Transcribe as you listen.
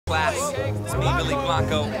Class, it's me, Billy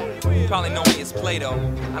Blanco. You probably know me as Plato.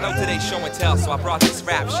 I know today's show and tell, so I brought this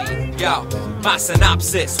rap sheet. Yo, my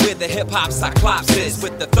synopsis, where the hip-hop cyclops is.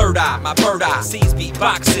 With the third eye, my bird eye sees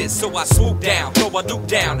beatboxes. So I swoop down, throw a loop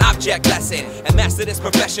down, object lesson, and master this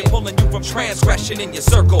profession, pulling you from transgression in your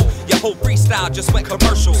circle. Your whole freestyle just went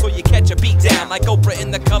commercial, so you catch a beat down like Oprah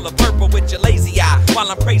in the color purple with your lazy eye.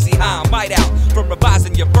 While I'm crazy high, I'm white out from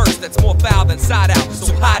revising your verse that's more foul than side out.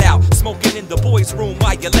 So hide out, smoking in the boys' room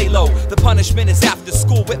while you lay low. The punishment is after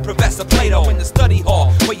school with Professor Plato in the study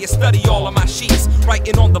hall, where you study all of my sheets.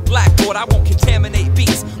 Writing on the blackboard, I won't contaminate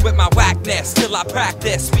beats with my whackness till I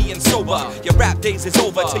practice being sober. Your rap days is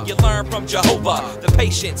over till you learn from Jehovah the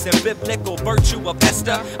patience and biblical virtue of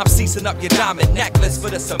Esther. I'm seizing up your diamond necklace for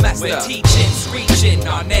the semester. We're teaching, screeching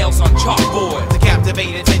our nails on chalkboard to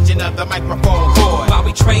captivate attention of the microphone cord. While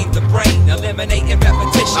we train the brain, eliminating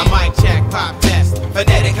repetition. A mic check, pop test,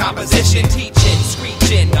 phonetic composition. Teaching,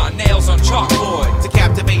 screeching our nails on chalkboard to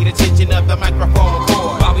captivate attention of the microphone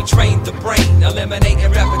cord. While we train the brain,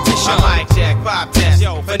 eliminating repetition. A mic check, pop test,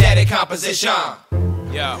 phonetic composition.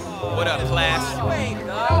 Yo, what up, class?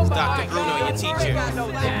 It's Dr. Bruno, your teacher.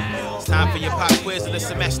 It's time for your pop quiz of the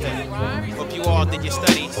semester. Hope you all did your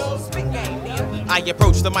studies. I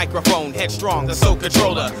approach the microphone, headstrong, the soul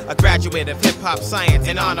controller. A graduate of hip-hop science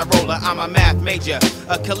and honor roller. I'm a math major,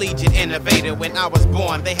 a collegiate innovator. When I was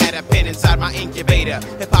born, they had a pen inside my incubator.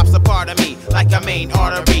 Hip-hop's a part of me, like a main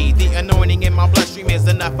artery. The anointing in my bloodstream is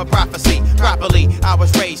enough for prophecy. Properly, I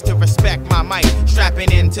was raised to respect my mic.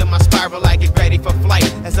 Strapping into my spiral, I get ready for flight.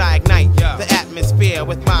 As I ignite the atmosphere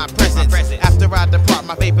with my presence. After I depart,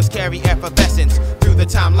 my vapors carry effervescence. Through the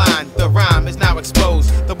timeline, the rhyme is now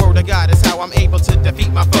exposed. The word of God is how I'm able to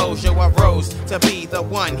defeat my foes. Yo, I rose to be the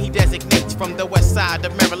one he designates. From the west side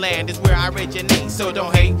of Maryland is where I originate. So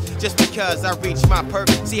don't hate just because I reached my perk.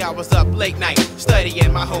 See, I was up late night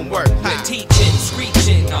studying my homework. We're teaching,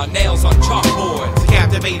 screeching our nails on chalkboard to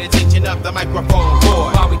captivate attention of the microphone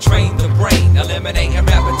cord. While we train the brain, eliminating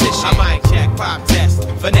repetition. A mic check, pop test,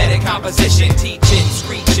 phonetic composition. Teaching,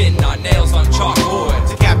 screeching our nails on chalkboard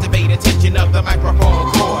to captivate attention of the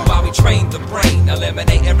microphone cord. While we train the brain,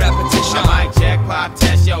 eliminating repetition. A mic check, pop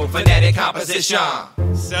test, phonetic composition.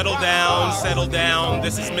 Settle down.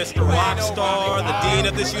 This is Mr. Rockstar, the dean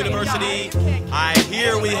of this university. I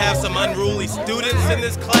hear we have some unruly students in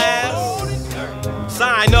this class.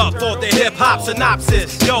 Sign up for the hip-hop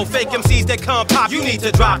synopsis. Yo, fake MCs that come pop, you need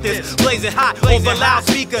to drop this. Blaze it hot over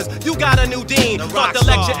loudspeakers. You got a new dean. Start the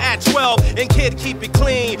lecture at 12, and kid, keep it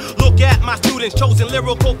clean. Look at my students, chosen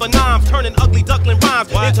lyrical phenoms, turning ugly duckling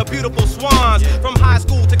rhymes into beautiful swans. From high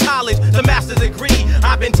school to college to master's degree,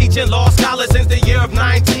 I've been teaching law scholars since the year of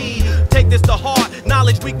 90. Take this to heart,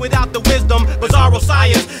 knowledge weak without the wisdom. Bizarro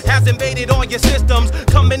science has invaded all your systems,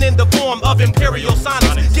 coming in the form of imperial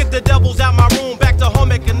sonics. Get the devils out my room, back to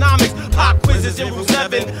home economics. Pop quizzes in room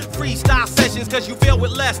 7, freestyle sessions, cause you fail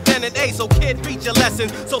with less than an A. So kid, read your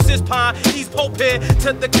lessons. So sis Pine, he's pulpit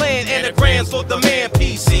to the clan, anagrams for the man.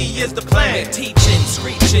 PC is the plan. We're teaching,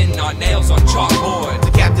 screeching our nails on chalkboard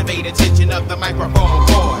to captivate attention of the microphone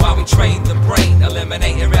cord. While we train the brain,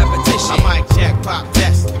 eliminating repetition. A mic check, pop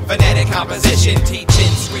test, phonetic composition.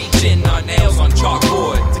 Teaching, screeching our nails on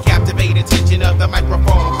chalkboard to captivate attention of the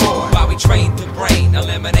microphone cord. While we train the brain,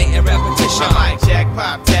 eliminating repetition. A mic check,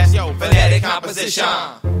 pop test, phonetic composition.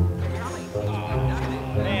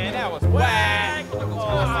 Man, that was whack. Oh,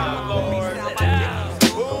 my Lord.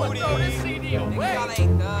 Booty. You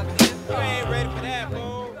ain't ready for that,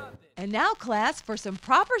 fool. And now, class, for some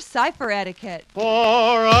proper cipher etiquette. For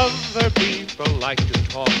other people like to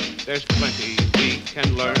talk, there's plenty we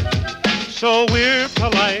can learn. So we're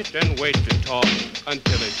polite and wait to talk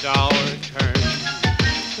until it's our turn.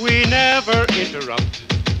 We never interrupt,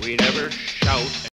 we never shout.